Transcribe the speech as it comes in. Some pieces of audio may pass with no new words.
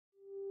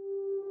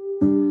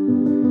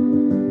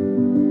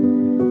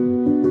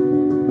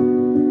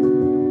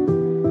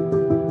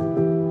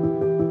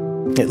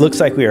It looks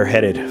like we are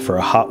headed for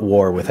a hot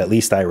war with at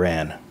least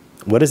Iran.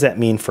 What does that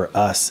mean for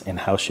us, and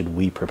how should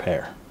we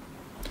prepare?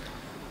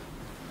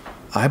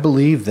 I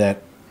believe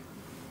that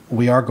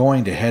we are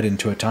going to head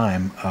into a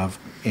time of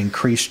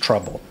increased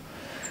trouble.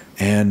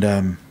 And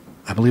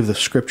I believe the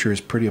Scripture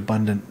is pretty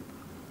abundant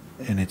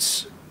in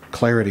its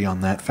clarity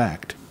on that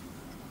fact.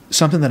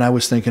 Something that I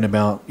was thinking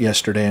about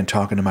yesterday and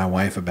talking to my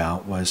wife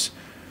about was,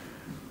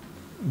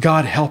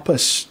 God, help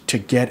us to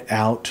get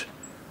out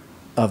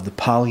of the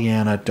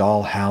Pollyanna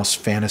dollhouse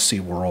fantasy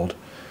world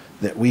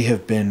that we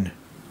have been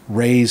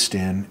raised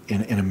in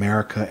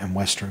America and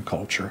Western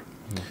culture,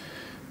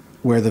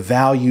 where the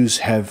values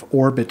have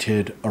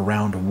orbited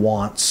around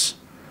wants,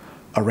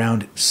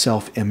 around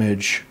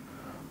self-image,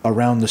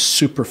 around the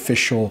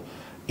superficial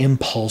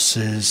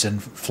impulses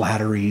and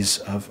flatteries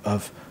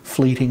of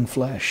fleeting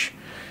flesh.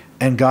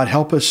 And God,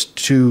 help us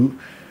to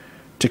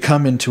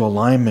come into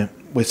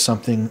alignment with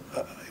something,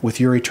 with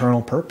your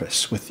eternal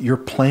purpose, with your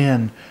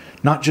plan,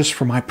 not just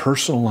for my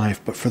personal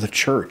life, but for the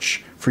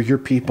church, for your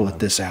people at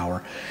this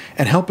hour.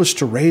 And help us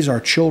to raise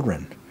our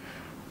children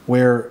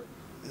where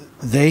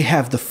they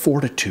have the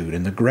fortitude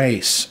and the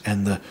grace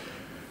and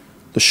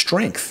the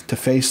strength to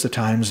face the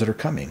times that are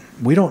coming.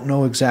 We don't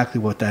know exactly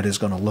what that is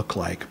going to look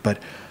like,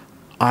 but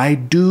I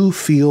do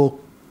feel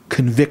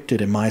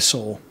convicted in my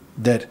soul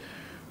that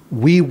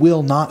we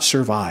will not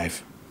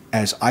survive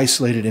as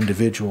isolated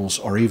individuals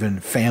or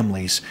even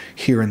families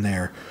here and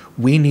there.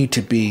 We need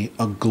to be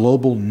a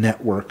global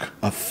network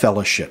of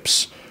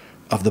fellowships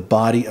of the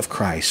body of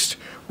Christ,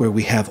 where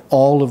we have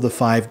all of the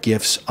 5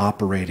 gifts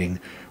operating,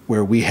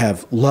 where we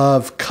have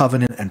love,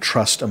 covenant, and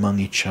trust among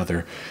each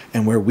other,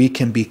 and where we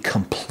can be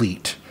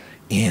complete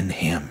in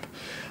Him.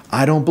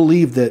 I don't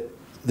believe that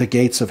the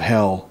gates of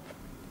hell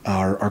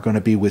are going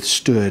to be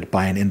withstood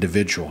by an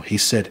individual. He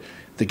said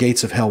the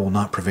gates of hell will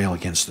not prevail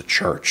against the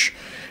church.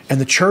 And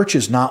the church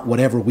is not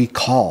whatever we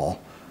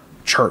call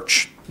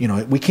church. You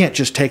know, we can't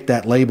just take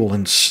that label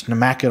and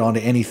smack it onto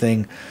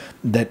anything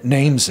that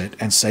names it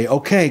and say,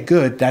 okay,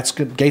 good, that's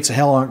good. Gates of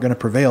hell aren't going to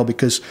prevail,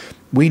 because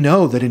we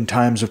know that in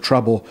times of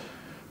trouble,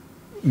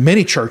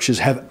 many churches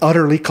have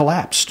utterly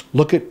collapsed.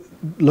 Look at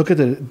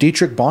the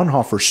Dietrich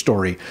Bonhoeffer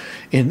story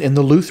in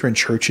the Lutheran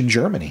Church in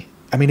Germany.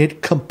 I mean,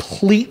 it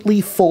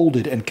completely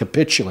folded and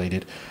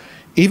capitulated.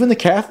 Even the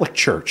Catholic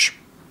Church.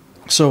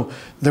 So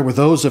there were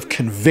those of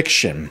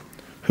conviction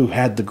who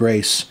had the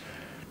grace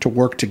to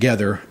work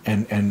together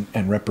and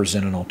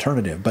represent an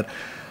alternative. But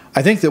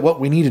I think that what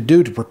we need to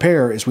do to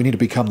prepare is we need to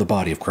become the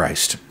body of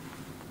Christ.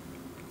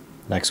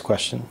 Next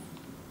question.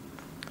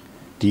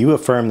 Do you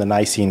affirm the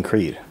Nicene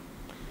Creed?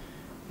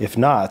 If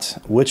not,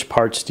 which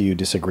parts do you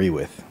disagree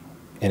with?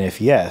 And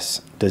if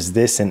yes, does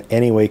this in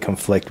any way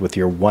conflict with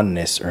your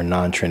oneness or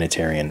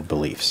non-Trinitarian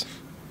beliefs?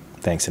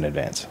 Thanks in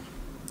advance.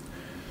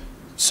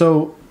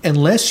 So,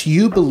 unless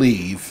you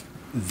believe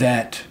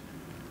that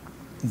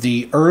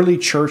the early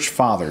church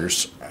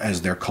fathers,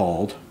 as they're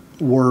called,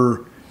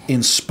 were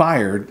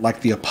inspired like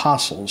the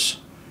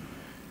apostles,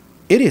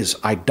 it is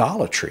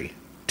idolatry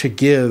to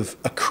give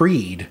a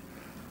creed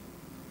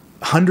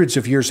hundreds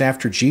of years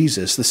after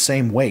Jesus the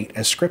same weight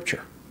as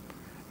Scripture.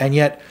 And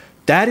yet,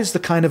 that is the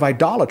kind of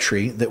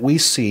idolatry that we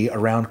see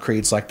around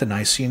creeds like the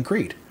Nicene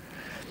Creed.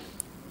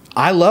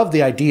 I love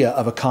the idea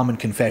of a common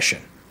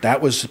confession.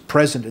 That was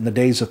present in the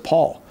days of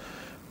Paul.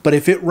 But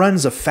if it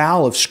runs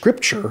afoul of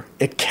Scripture,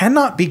 it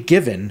cannot be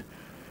given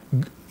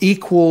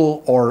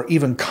equal or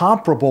even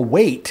comparable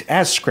weight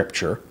as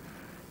Scripture.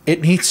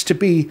 It needs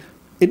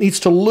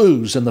to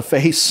lose in the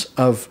face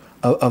of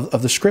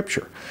the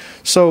Scripture.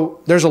 So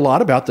there's a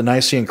lot about the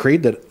Nicene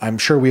Creed that I'm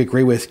sure we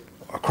agree with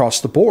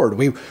across the board.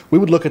 We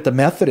would look at the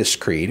Methodist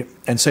Creed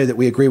and say that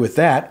we agree with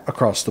that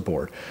across the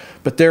board.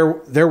 But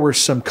there were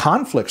some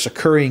conflicts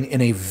occurring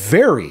in a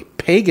very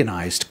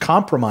paganized,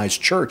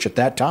 compromised church at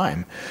that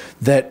time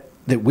that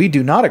we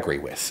do not agree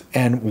with.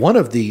 And one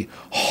of the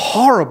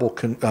horrible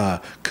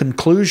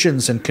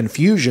conclusions and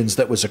confusions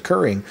that was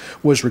occurring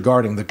was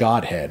regarding the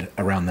Godhead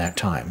around that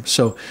time.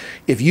 So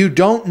if you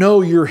don't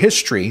know your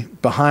history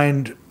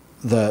behind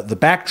the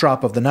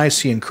backdrop of the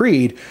Nicene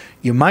Creed,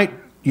 you might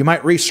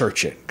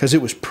research it, because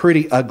it was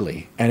pretty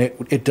ugly, and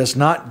it does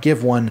not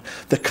give one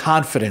the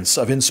confidence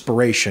of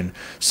inspiration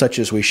such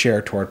as we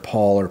share toward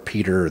Paul or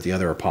Peter or the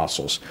other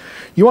apostles.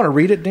 You want to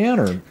read it, Dan?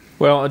 Or?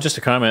 Well, just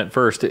a comment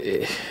first.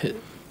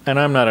 And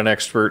I'm not an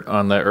expert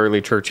on the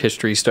early church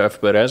history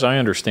stuff, but as I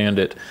understand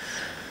it,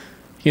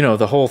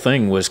 the whole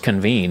thing was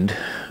convened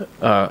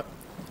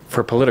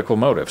for political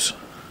motives.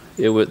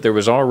 There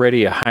was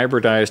already a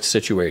hybridized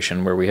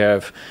situation where we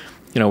have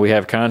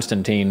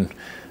Constantine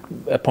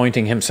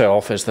appointing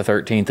himself as the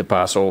 13th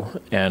apostle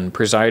and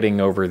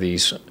presiding over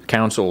these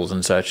councils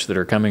and such that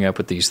are coming up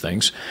with these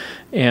things.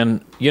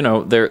 And,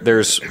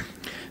 there's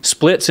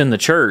splits in the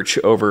church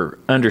over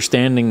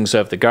understandings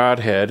of the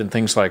Godhead and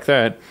things like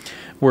that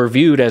were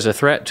viewed as a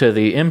threat to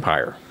the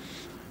empire,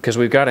 because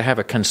we've got to have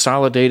a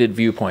consolidated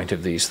viewpoint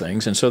of these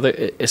things. And so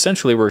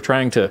essentially we're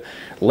trying to,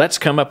 let's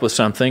come up with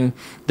something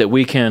that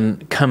we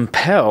can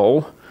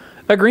compel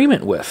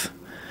agreement with.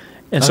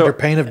 And Under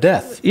pain of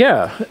death.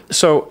 Yeah.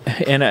 So,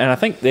 and I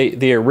think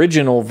the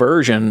original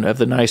version of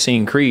the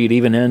Nicene Creed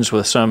even ends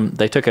with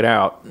they took it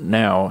out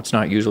now, it's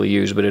not usually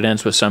used, but it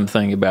ends with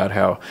something about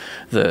how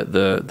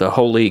the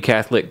Holy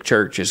Catholic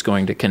Church is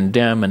going to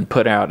condemn and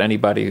put out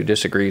anybody who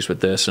disagrees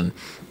with this. And,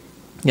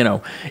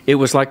 it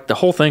was like the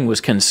whole thing was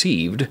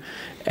conceived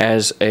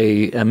as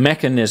a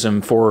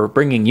mechanism for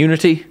bringing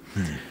unity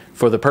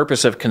for the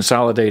purpose of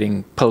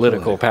consolidating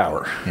political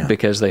power,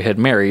 because they had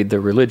married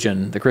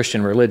the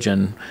Christian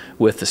religion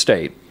with the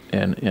state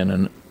in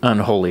an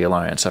unholy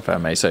alliance, if I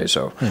may say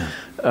so.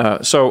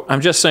 So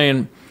I'm just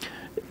saying,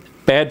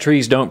 bad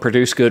trees don't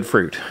produce good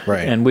fruit.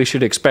 Right. And we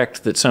should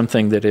expect that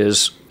something that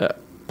is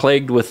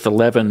plagued with the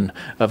leaven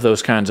of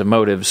those kinds of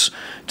motives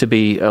to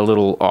be a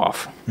little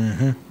off.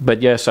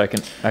 But yes, I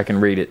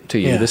can read it to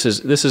you. Yeah. This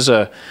is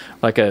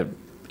like a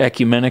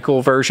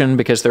ecumenical version,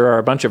 because there are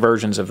a bunch of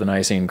versions of the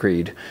Nicene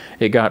Creed.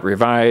 It got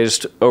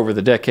revised over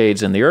the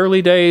decades in the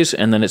early days,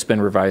 and then it's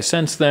been revised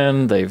since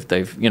then.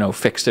 They've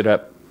fixed it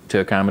up to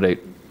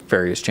accommodate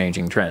various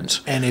changing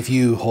trends. And if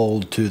you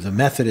hold to the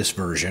Methodist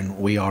version,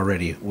 we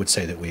already would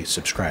say that we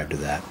subscribe to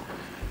that.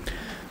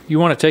 You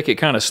want to take it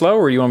kind of slow,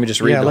 or you want me to just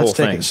read the whole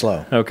thing? Yeah, let's take it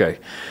slow. Okay.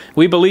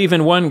 We believe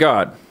in one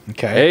God.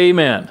 Okay.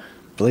 Amen.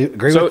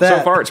 Agree with that?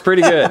 So far, it's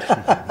pretty good.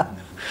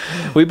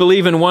 We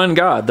believe in one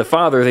God, the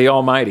Father, the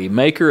Almighty,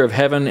 maker of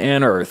heaven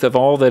and earth, of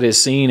all that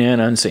is seen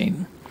and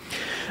unseen.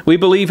 We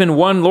believe in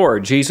one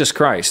Lord, Jesus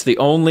Christ, the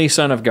only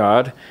Son of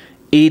God,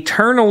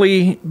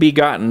 eternally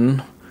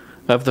begotten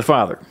of the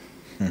Father.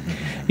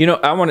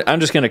 I'm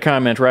just going to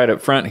comment right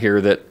up front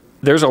here that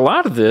there's a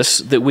lot of this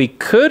that we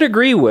could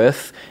agree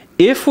with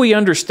if we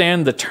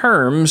understand the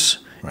terms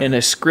in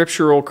a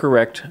scriptural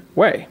correct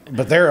way.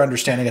 But their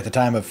understanding at the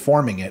time of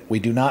forming it, we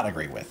do not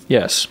agree with.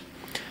 Yes.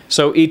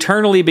 So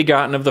eternally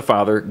begotten of the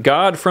Father,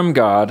 God from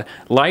God,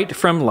 light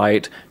from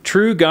light,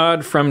 true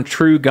God from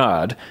true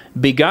God,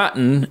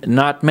 begotten,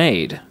 not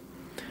made,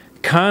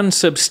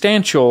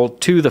 consubstantial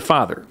to the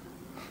Father.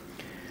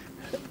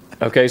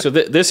 Okay, so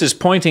this is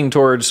pointing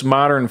towards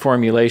modern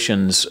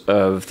formulations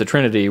of the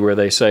Trinity, where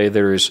they say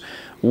there's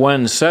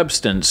one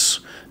substance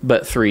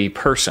but three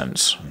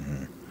persons.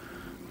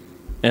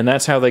 And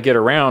that's how they get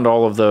around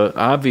all of the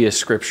obvious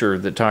scripture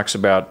that talks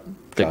about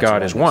that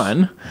God is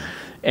one.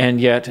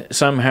 And yet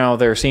somehow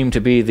there seem to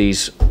be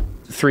these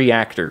three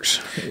actors,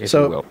 if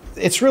you will.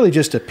 It's really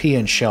just a pea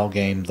and shell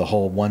game, the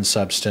whole one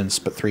substance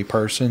but three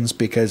persons,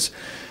 because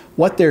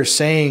what they're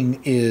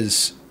saying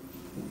is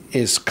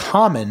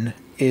common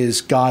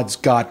is God's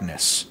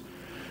godness,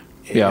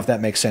 if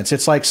that makes sense.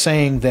 It's like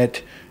saying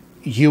that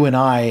you and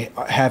I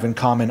have in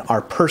common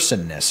our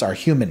personness, our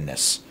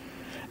humanness.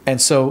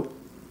 And so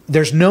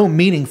there's no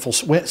meaningful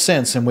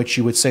sense in which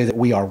you would say that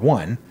we are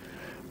one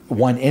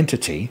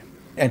entity.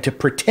 And to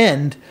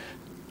pretend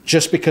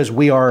just because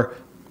we are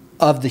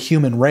of the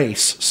human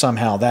race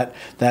somehow that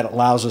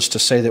allows us to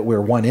say that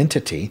we're one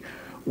entity,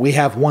 we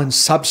have one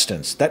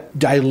substance. That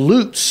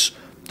dilutes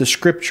the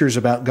scriptures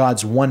about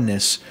God's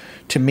oneness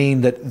to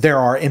mean that there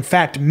are, in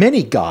fact,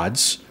 many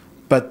gods,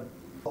 but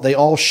they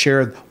all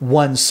share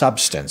one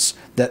substance,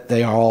 that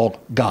they are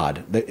all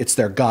God. It's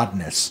their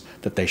godness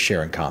that they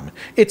share in common.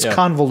 It's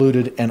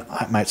convoluted and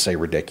I might say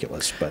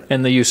ridiculous.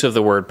 And the use of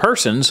the word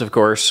persons, of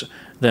course,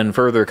 then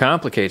further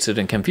complicates it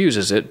and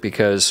confuses it,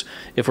 because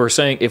if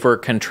we're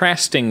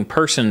contrasting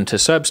person to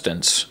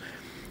substance,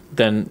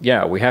 then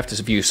we have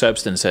to view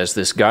substance as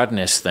this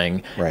godness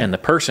thing, and the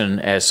person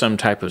as some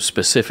type of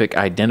specific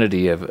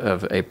identity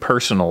of a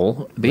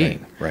personal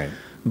being. Right.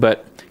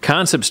 But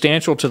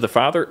consubstantial to the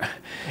Father,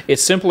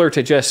 it's simpler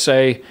to just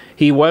say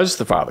he was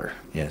the Father.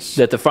 Yes.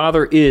 That the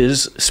Father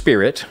is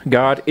Spirit,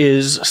 God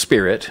is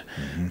Spirit,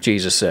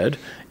 Jesus said,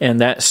 and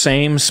that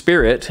same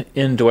Spirit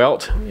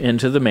indwelt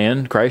into the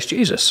man Christ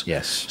Jesus.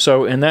 Yes.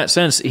 So in that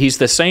sense, he's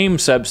the same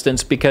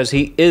substance because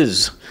he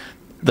is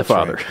the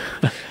Father.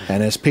 Right.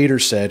 And as Peter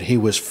said, he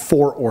was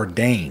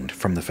foreordained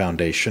from the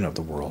foundation of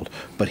the world,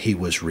 but he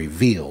was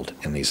revealed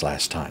in these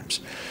last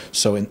times.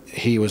 So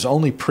he was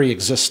only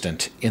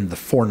pre-existent in the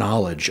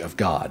foreknowledge of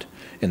God,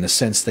 in the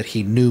sense that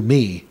he knew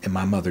me in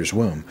my mother's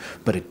womb.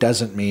 But it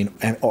doesn't mean,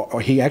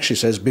 or he actually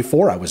says,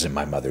 before I was in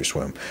my mother's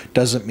womb,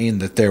 doesn't mean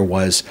that there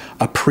was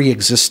a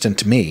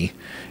pre-existent me,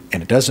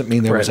 and it doesn't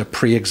mean there was a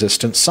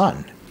pre-existent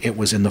son. It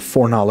was in the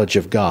foreknowledge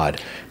of God,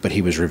 but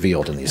he was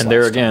revealed in these last times.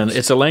 And there again,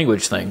 it's a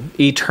language thing.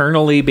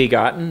 Eternally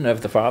begotten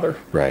of the Father.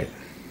 Right.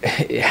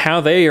 How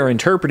they are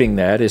interpreting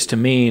that is to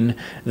mean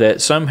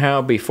that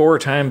somehow before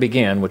time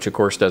began, which of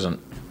course there's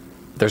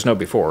no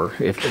before.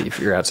 If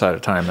you're outside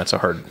of time, that's a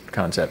hard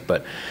concept.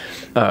 But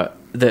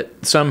that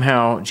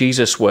somehow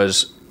Jesus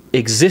was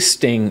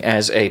existing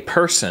as a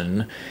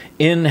person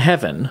in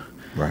heaven,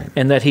 right,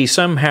 and that he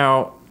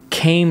somehow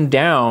came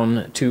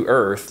down to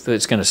earth.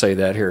 It's going to say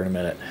that here in a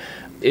minute.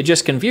 It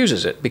just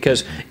confuses it,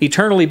 because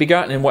eternally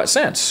begotten in what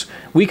sense?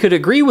 We could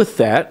agree with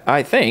that,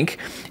 I think.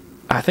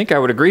 I think I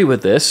would agree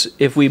with this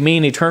if we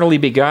mean eternally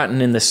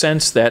begotten in the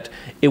sense that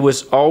it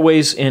was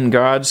always in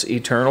God's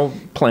eternal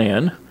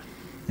plan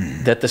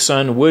that the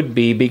Son would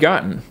be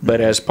begotten.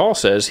 But as Paul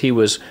says, he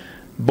was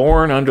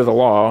born under the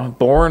law,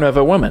 born of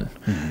a woman.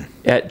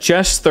 At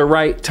just the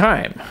right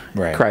time,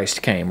 Right.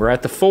 Christ came, or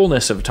at the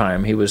fullness of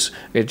time, he was,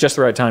 at just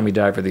the right time he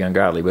died for the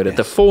ungodly, but at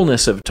the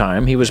fullness of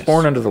time, he was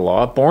born under the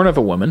law, born of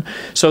a woman.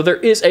 So there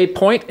is a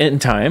point in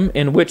time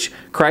in which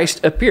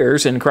Christ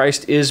appears, and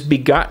Christ is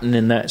begotten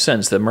in that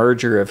sense. The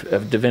merger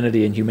of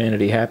divinity and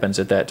humanity happens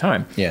at that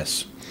time.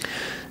 Yes.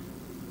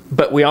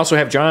 But we also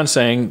have John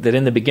saying that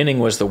in the beginning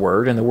was the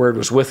Word, and the Word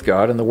was with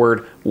God, and the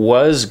Word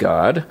was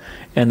God,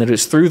 and that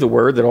it's through the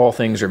Word that all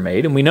things are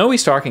made. And we know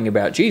he's talking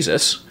about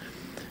Jesus.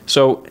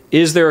 So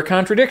is there a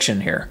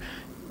contradiction here?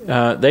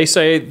 They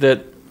say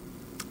that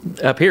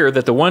up here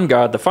that the one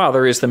God, the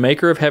Father, is the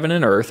maker of heaven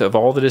and earth, of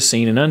all that is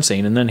seen and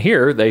unseen. And then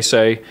here they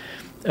say,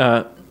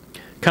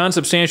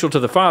 consubstantial to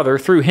the Father,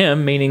 through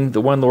him, meaning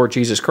the one Lord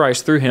Jesus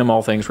Christ, through him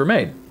all things were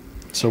made.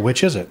 So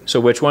which is it? So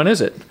which one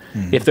is it?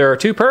 If there are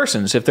two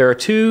persons, if there are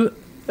two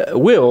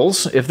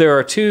wills, if there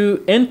are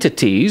two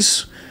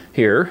entities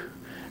here,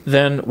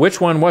 then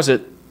which one was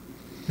it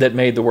that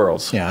made the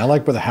worlds? Yeah, I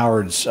like Brother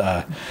Howard's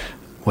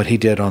what he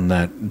did on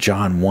that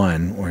John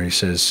 1, where he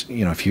says,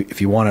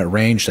 if you want to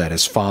arrange that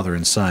as Father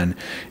and Son,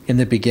 in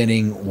the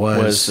beginning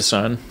was the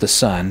Son. The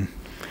Son,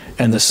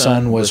 and the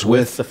Son was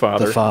with the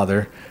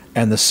Father.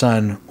 and the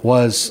Son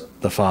was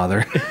the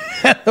Father.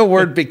 The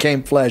Word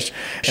became flesh.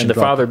 And the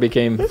Father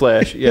became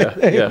flesh. Yeah,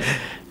 yeah.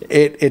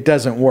 It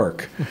doesn't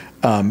work.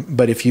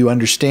 But if you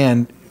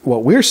understand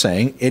what we're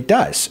saying, it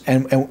does.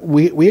 And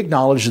we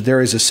acknowledge that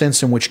there is a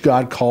sense in which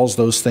God calls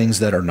those things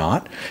that are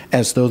not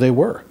as though they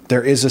were.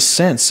 There is a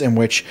sense in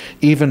which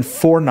even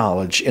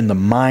foreknowledge in the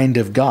mind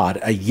of God,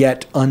 a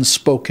yet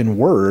unspoken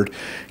word,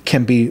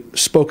 can be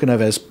spoken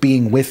of as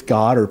being with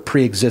God or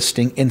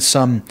pre-existing in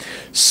some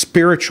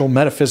spiritual,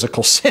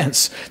 metaphysical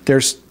sense.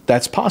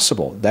 That's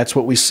possible. That's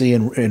what we see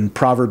in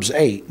Proverbs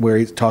 8, where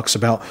he talks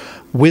about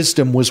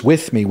wisdom was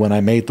with me when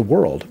I made the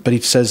world. But he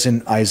says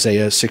in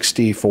Isaiah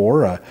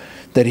 64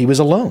 that he was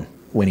alone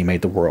when he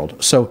made the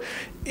world. So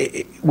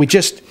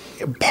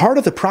part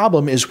of the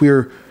problem is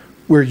we're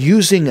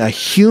using a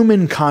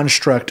human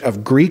construct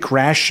of Greek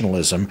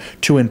rationalism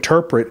to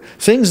interpret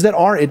things that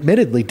are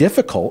admittedly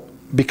difficult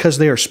because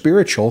they are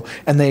spiritual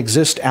and they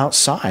exist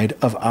outside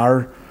of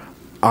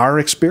our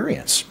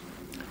experience.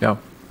 Yeah.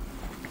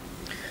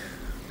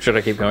 Should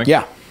I keep going?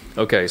 Yeah.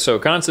 Okay, so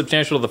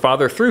consubstantial to the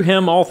Father, through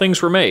him all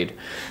things were made.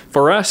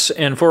 For us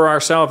and for our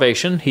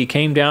salvation, he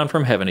came down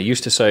from heaven. It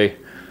used to say,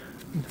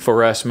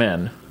 for us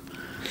men,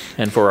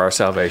 and for our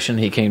salvation,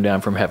 he came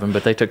down from heaven,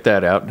 but they took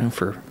that out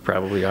for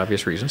probably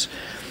obvious reasons.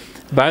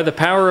 By the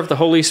power of the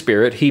Holy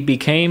Spirit, he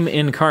became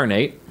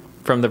incarnate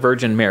from the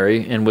Virgin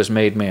Mary and was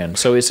made man.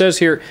 So it says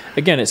here,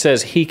 again, it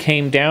says he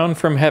came down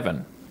from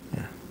heaven.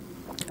 Yeah.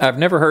 I've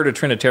never heard a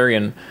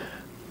Trinitarian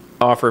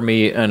offer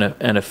me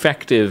an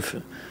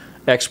effective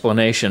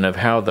explanation of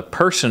how the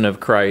person of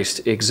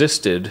Christ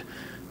existed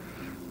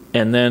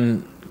and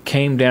then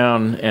came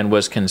down and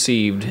was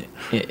conceived.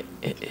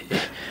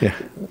 Yeah.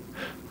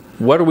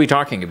 What are we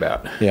talking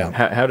about? Yeah.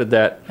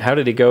 How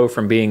did he go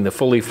from being the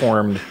fully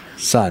formed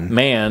Son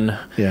man?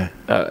 Yeah.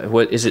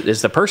 What is it?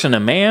 Is the person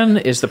a man?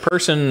 Is the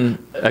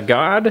person a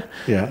God?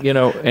 Yeah.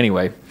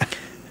 Anyway,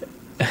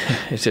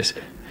 it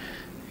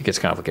gets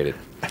complicated.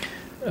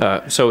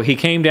 So he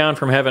came down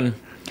from heaven.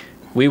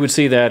 We would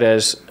see that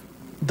as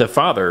the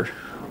Father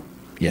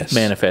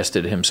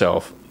manifested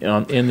himself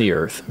in the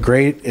earth.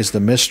 Great is the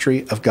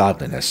mystery of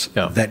godliness,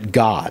 Yeah. that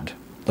God,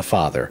 the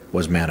Father,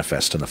 was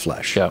manifest in the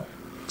flesh. Yeah,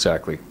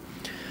 exactly.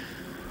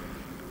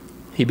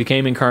 He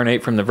became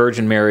incarnate from the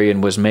Virgin Mary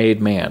and was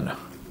made man.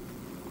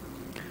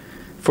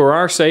 For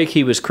our sake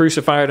he was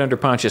crucified under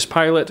Pontius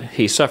Pilate.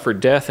 He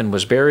suffered death and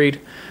was buried.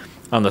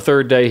 On the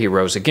third day he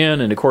rose again.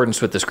 In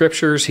accordance with the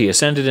Scriptures, he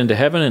ascended into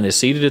heaven and is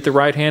seated at the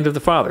right hand of the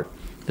Father.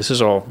 This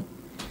is all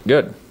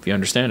good, if you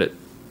understand it,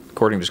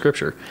 according to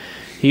Scripture.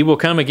 He will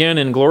come again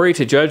in glory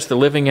to judge the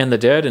living and the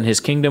dead, and his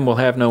kingdom will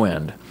have no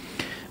end.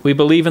 We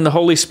believe in the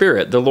Holy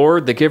Spirit, the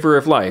Lord, the giver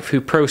of life, who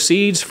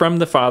proceeds from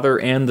the Father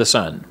and the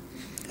Son.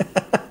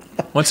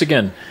 Once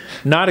again,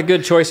 not a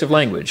good choice of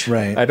language.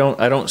 Right. I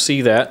don't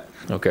see that.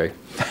 Okay.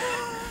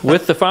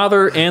 With the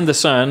Father and the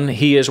Son,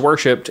 he is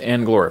worshipped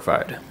and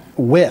glorified.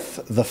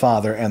 With the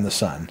Father and the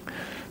Son.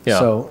 Yeah.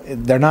 So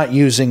they're not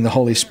using the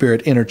Holy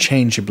Spirit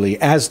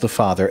interchangeably as the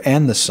Father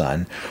and the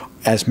Son,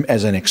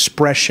 as an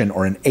expression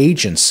or an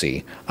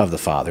agency of the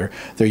Father.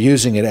 They're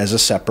using it as a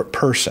separate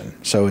person.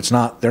 So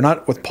they're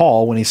not with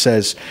Paul when he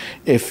says,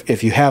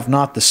 if you have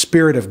not the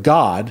Spirit of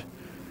God,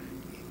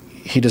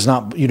 you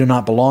do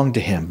not belong to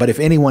him. But if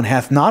anyone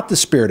hath not the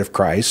Spirit of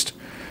Christ,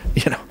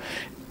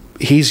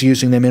 he's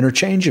using them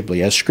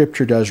interchangeably, as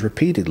Scripture does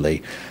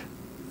repeatedly.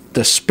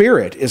 The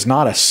Spirit is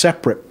not a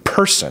separate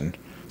person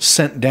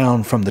sent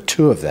down from the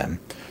two of them.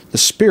 The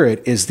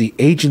Spirit is the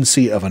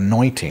agency of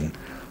anointing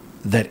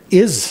that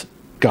is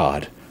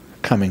God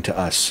coming to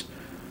us.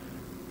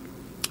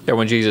 Yeah,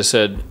 when Jesus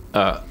said,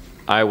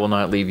 I will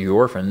not leave you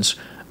orphans,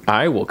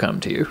 I will come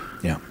to you.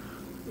 Yeah.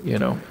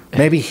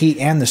 Maybe he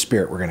and the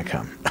Spirit were going to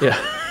come. Yeah.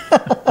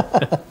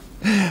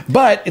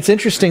 But it's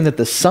interesting that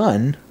the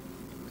Son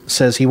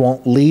says he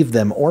won't leave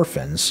them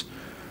orphans.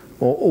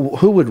 Well,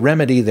 who would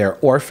remedy their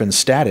orphan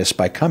status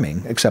by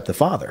coming except the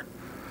Father?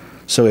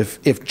 So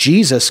if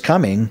Jesus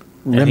coming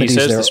And he remedies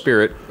says their... the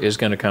Spirit is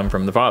going to come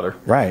from the Father.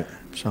 Right.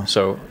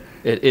 So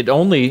it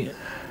only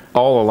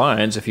all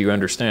aligns if you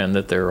understand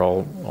that they're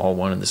all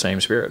one and the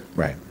same Spirit.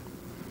 Right.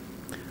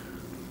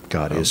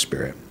 God is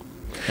Spirit.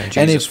 And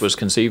And Jesus if- was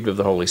conceived of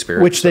the Holy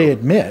Spirit. Which they so-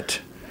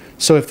 admit.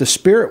 So if the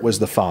Spirit was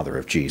the Father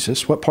of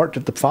Jesus, what part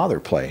did the Father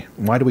play?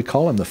 Why do we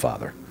call him the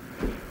Father?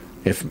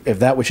 If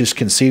that which is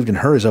conceived in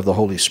her is of the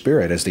Holy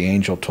Spirit, as the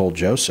angel told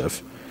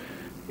Joseph,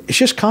 it's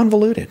just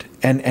convoluted.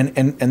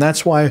 And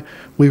that's why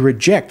we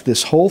reject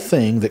this whole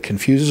thing that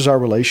confuses our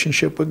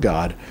relationship with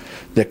God,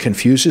 that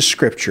confuses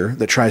Scripture,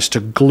 that tries to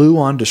glue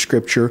onto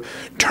Scripture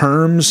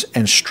terms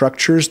and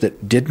structures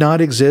that did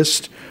not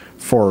exist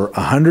for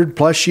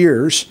 100+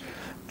 years.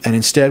 And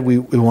instead we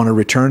want to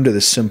return to the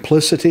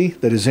simplicity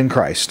that is in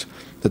Christ,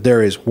 that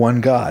there is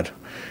one God,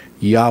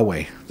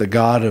 Yahweh, the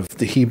God of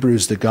the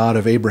Hebrews, the God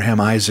of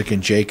Abraham, Isaac,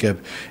 and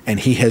Jacob, and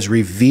he has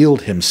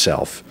revealed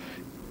himself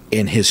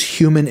in his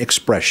human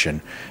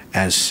expression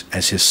as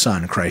his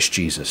Son, Christ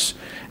Jesus.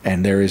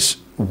 And there is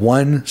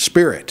one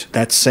Spirit.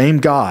 That same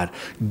God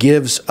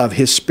gives of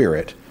his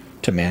Spirit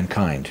to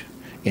mankind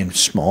in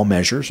small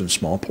measures and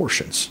small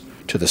portions.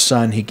 To the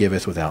Son he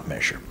giveth without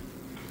measure.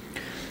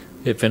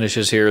 It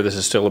finishes here. This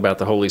is still about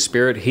the Holy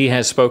Spirit. He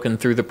has spoken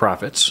through the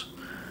prophets.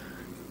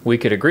 We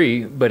could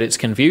agree, but it's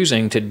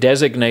confusing to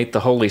designate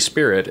the Holy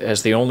Spirit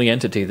as the only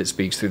entity that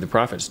speaks through the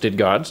prophets. Did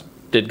God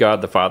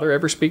the Father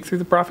ever speak through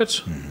the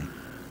prophets?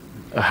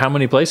 Mm-hmm. How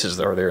many places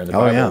are there in the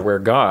Bible where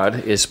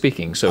God is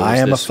speaking? So I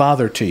am a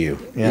father to you.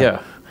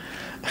 Yeah.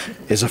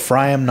 Is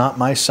Ephraim not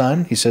my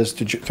son? He says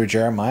through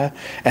Jeremiah.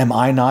 Am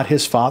I not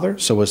his father?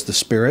 So was the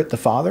Spirit the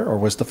Father, or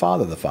was the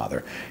Father the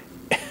Father?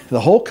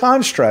 The whole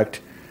construct,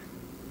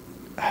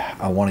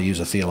 I want to use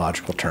a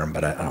theological term,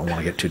 but I don't want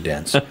to get too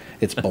dense.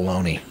 It's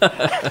baloney.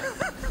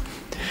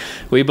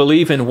 We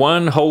believe in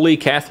one holy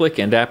Catholic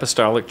and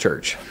Apostolic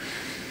Church.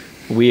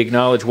 We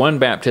acknowledge one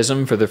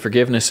baptism for the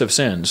forgiveness of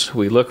sins.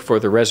 We look for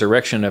the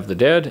resurrection of the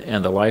dead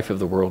and the life of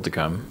the world to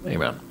come.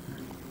 Amen.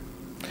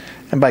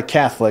 And by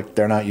Catholic,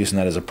 they're not using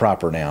that as a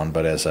proper noun,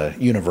 but as a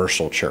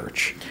universal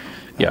church.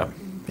 Yeah.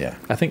 Yeah.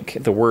 I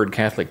think the word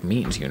Catholic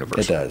means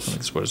universal. It does.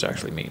 That's what it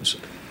actually means.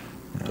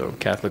 So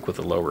Catholic with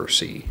a lower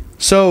C.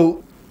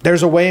 So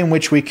there's a way in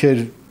which we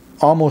could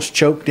almost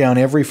choke down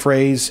every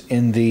phrase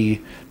in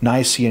the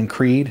Nicene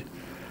Creed,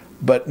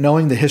 but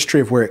knowing the history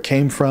of where it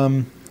came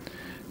from,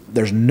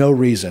 there's no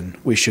reason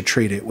we should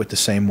treat it with the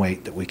same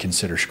weight that we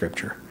consider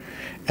Scripture.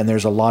 And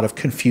there's a lot of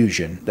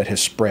confusion that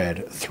has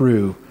spread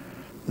through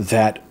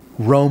that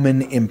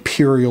Roman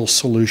imperial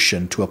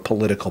solution to a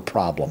political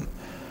problem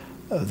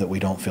that we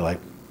don't feel like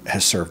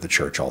has served the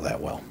church all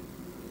that well.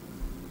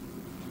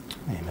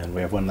 Amen.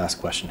 We have one last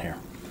question here.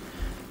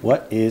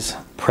 What is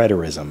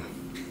preterism?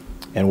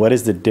 And what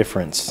is the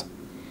difference?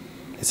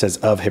 It says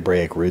of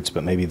Hebraic roots,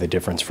 but maybe the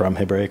difference from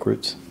Hebraic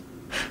roots?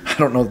 I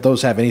don't know that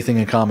those have anything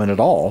in common at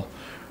all.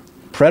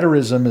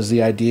 Preterism is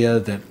the idea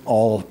that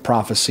all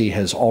prophecy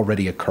has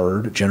already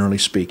occurred, generally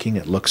speaking.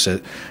 It looks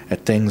at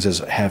things as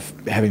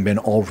having been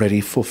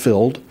already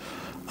fulfilled.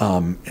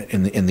 In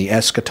the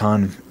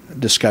eschaton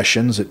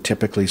discussions, it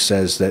typically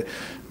says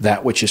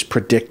that which is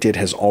predicted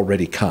has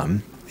already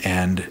come.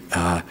 And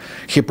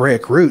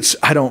Hebraic roots,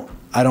 I don't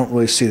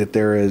really see that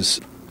there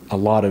is a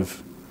lot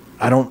of...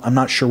 I'm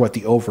not sure what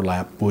the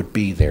overlap would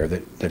be there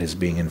that is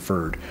being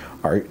inferred.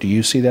 Do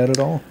you see that at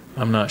all?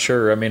 I'm not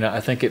sure. I mean,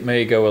 I think it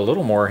may go a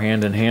little more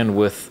hand in hand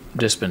with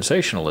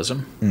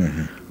dispensationalism,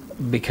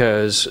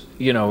 because,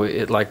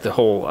 like the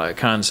whole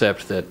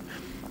concept that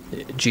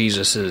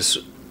Jesus's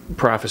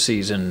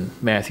prophecies in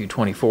Matthew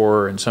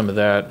 24 and some of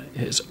that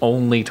is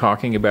only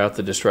talking about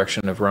the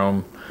destruction of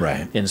Rome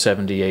in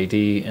 70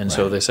 AD. And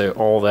so they say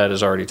all that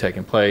has already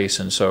taken place.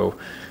 And so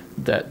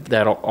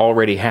that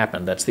already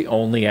happened. That's the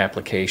only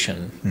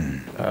application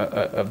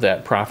of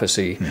that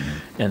prophecy.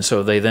 And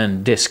so they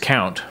then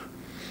discount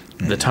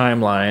the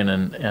timeline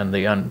and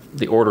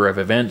the order of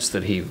events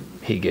that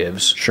he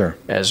gives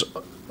as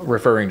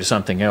referring to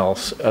something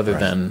else other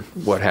than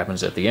what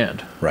happens at the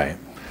end. Right.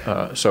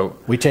 So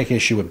we take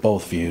issue with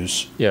both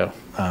views. Yeah.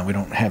 We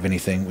don't have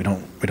anything. We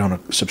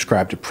don't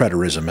subscribe to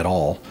preterism at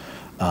all.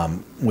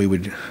 We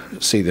would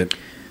see that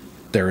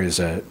there is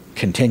a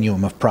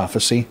continuum of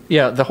prophecy.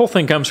 Yeah, the whole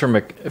thing comes from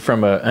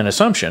an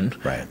assumption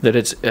that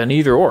it's an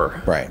either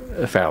or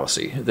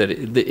fallacy. That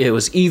it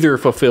was either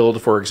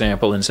fulfilled, for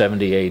example, in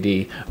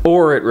 70 AD,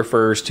 or it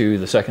refers to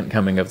the second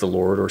coming of the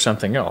Lord or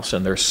something else.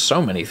 And there's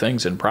so many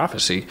things in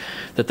prophecy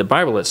that the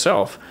Bible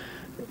itself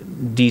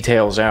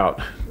details out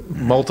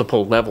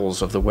multiple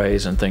levels of the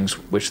ways and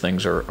which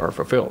things are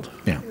fulfilled.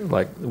 Yeah.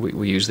 Like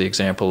we use the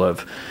example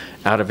of,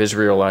 out of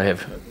Israel I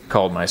have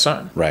called my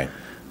son. Right.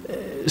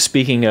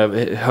 Speaking of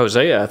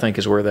Hosea, I think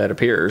is where that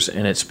appears,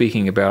 and it's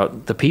speaking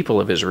about the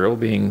people of Israel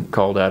being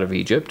called out of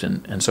Egypt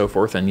and so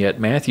forth, and yet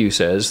Matthew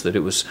says that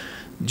it was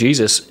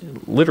Jesus,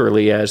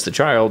 literally as the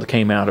child,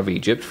 came out of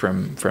Egypt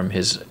from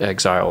his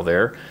exile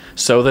there,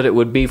 so that it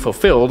would be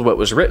fulfilled what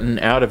was written,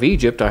 out of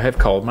Egypt I have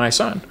called my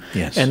son.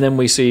 Yes. And then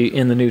we see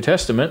in the New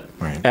Testament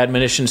Right.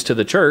 admonitions to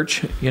the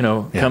church,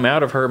 come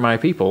out of her, my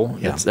people.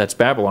 Yeah. That's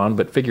Babylon,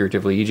 but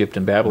figuratively Egypt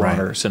and Babylon Right.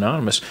 are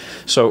synonymous.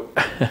 So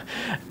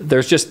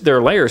there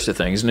are layers to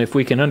things, and if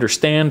we can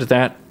understand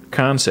that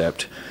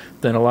concept,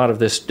 then a lot of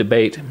this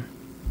debate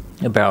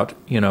about,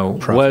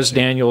 was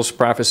Daniel's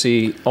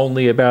prophecy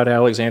only about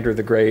Alexander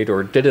the Great,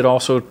 or did it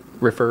also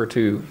refer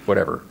to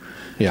whatever,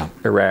 Yeah.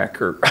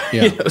 Iraq or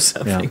Yeah.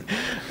 something?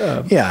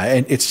 Yeah,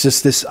 and it's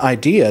just this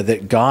idea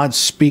that God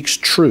speaks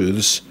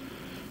truths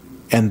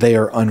and they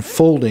are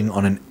unfolding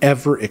on an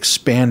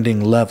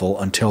ever-expanding level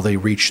until they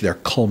reach their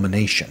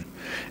culmination.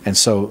 And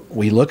so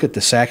we look at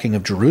the sacking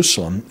of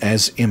Jerusalem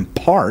as in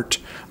part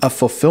a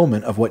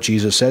fulfillment of what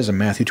Jesus says in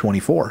Matthew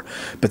 24.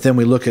 But then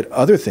we look at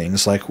other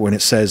things, like when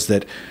it says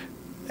that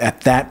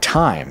at that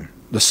time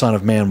the Son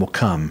of Man will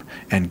come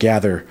and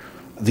gather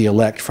the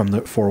elect from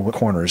the four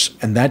corners,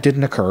 and that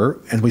didn't occur.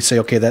 And we say,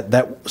 okay,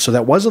 so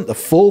that wasn't the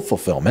full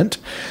fulfillment.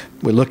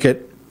 We look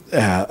at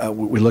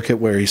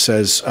where he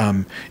says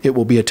it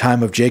will be a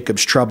time of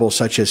Jacob's trouble,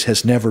 such as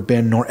has never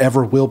been nor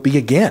ever will be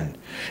again.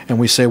 And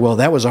we say, well,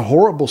 that was a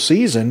horrible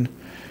season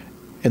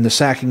in the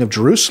sacking of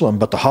Jerusalem,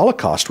 but the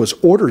Holocaust was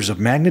orders of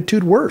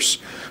magnitude worse.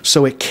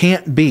 So it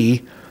can't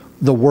be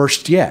the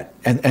worst yet.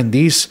 And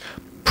these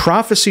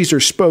prophecies are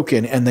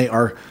spoken, and they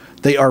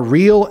are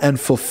real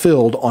and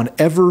fulfilled on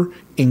ever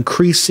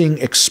increasing,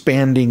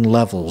 expanding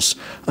levels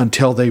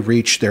until they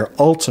reach their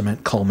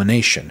ultimate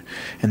culmination.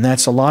 And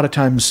that's a lot of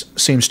times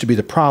seems to be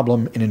the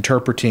problem in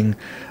interpreting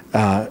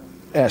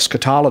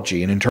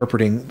eschatology and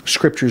interpreting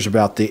scriptures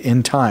about the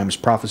end times,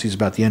 prophecies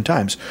about the end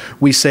times.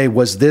 We say,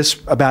 was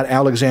this about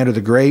Alexander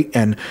the Great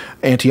and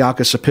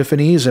Antiochus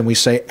Epiphanes? And we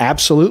say,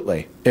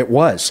 absolutely, it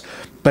was.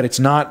 But that's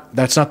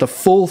not the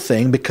full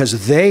thing,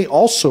 because they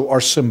also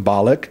are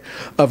symbolic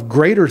of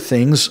greater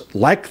things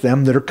like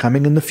them that are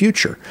coming in the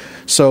future.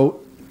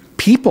 So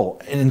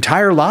people,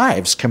 entire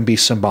lives can be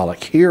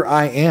symbolic. Here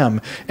I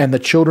am, and the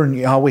children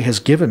Yahweh has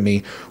given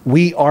me.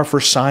 We are for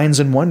signs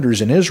and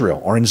wonders in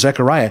Israel, or in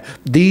Zechariah.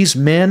 These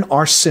men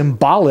are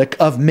symbolic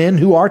of men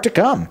who are to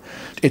come.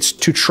 It's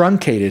too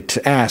truncated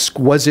to ask,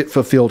 was it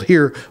fulfilled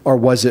here or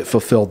was it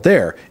fulfilled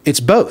there?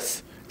 It's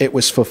both. It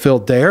was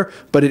fulfilled there,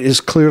 but it is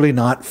clearly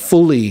not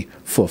fully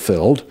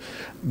fulfilled,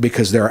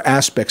 because there are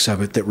aspects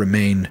of it that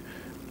remain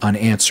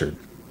unanswered.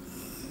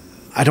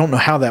 I don't know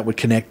how that would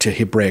connect to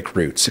Hebraic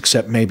roots,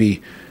 except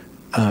maybe,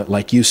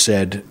 like you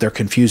said, they're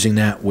confusing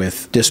that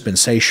with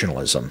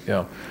dispensationalism.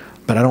 Yeah.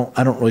 But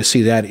I don't really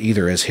see that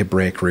either as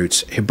Hebraic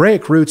roots.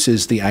 Hebraic roots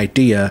is the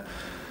idea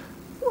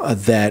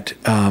that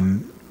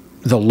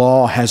the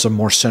law has a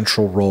more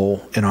central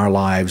role in our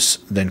lives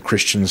than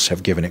Christians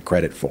have given it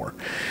credit for.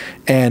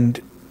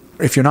 And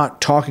if you're not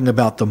talking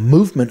about the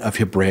movement of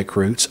Hebraic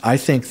roots, I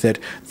think that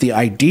the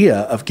idea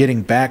of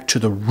getting back to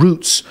the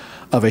roots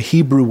of a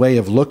Hebrew way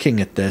of looking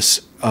at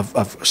this,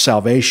 of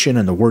salvation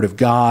and the Word of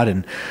God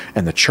and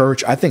the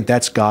church, I think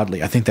that's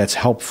godly. I think that's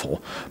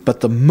helpful. But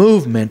the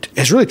movement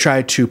has really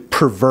tried to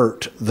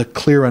pervert the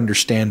clear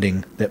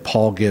understanding that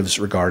Paul gives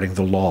regarding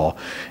the law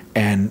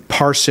and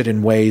parse it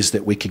in ways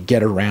that we could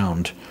get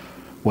around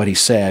what he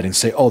said and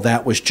say, oh,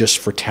 that was just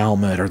for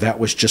Talmud, or that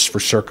was just for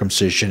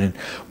circumcision, and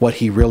what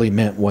he really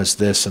meant was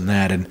this and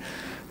that. And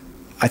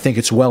I think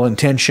it's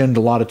well-intentioned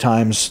a lot of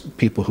times,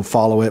 people who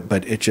follow it,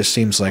 but it just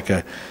seems like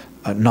a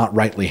not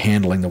rightly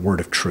handling the word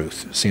of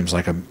truth. It seems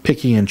like a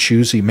picky and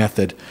choosy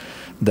method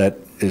that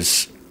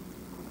is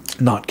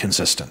not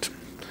consistent.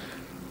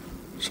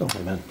 So,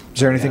 Amen. Is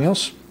there anything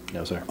else?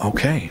 No, sir.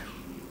 Okay.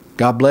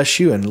 God bless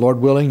you, and Lord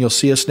willing, you'll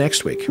see us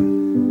next week.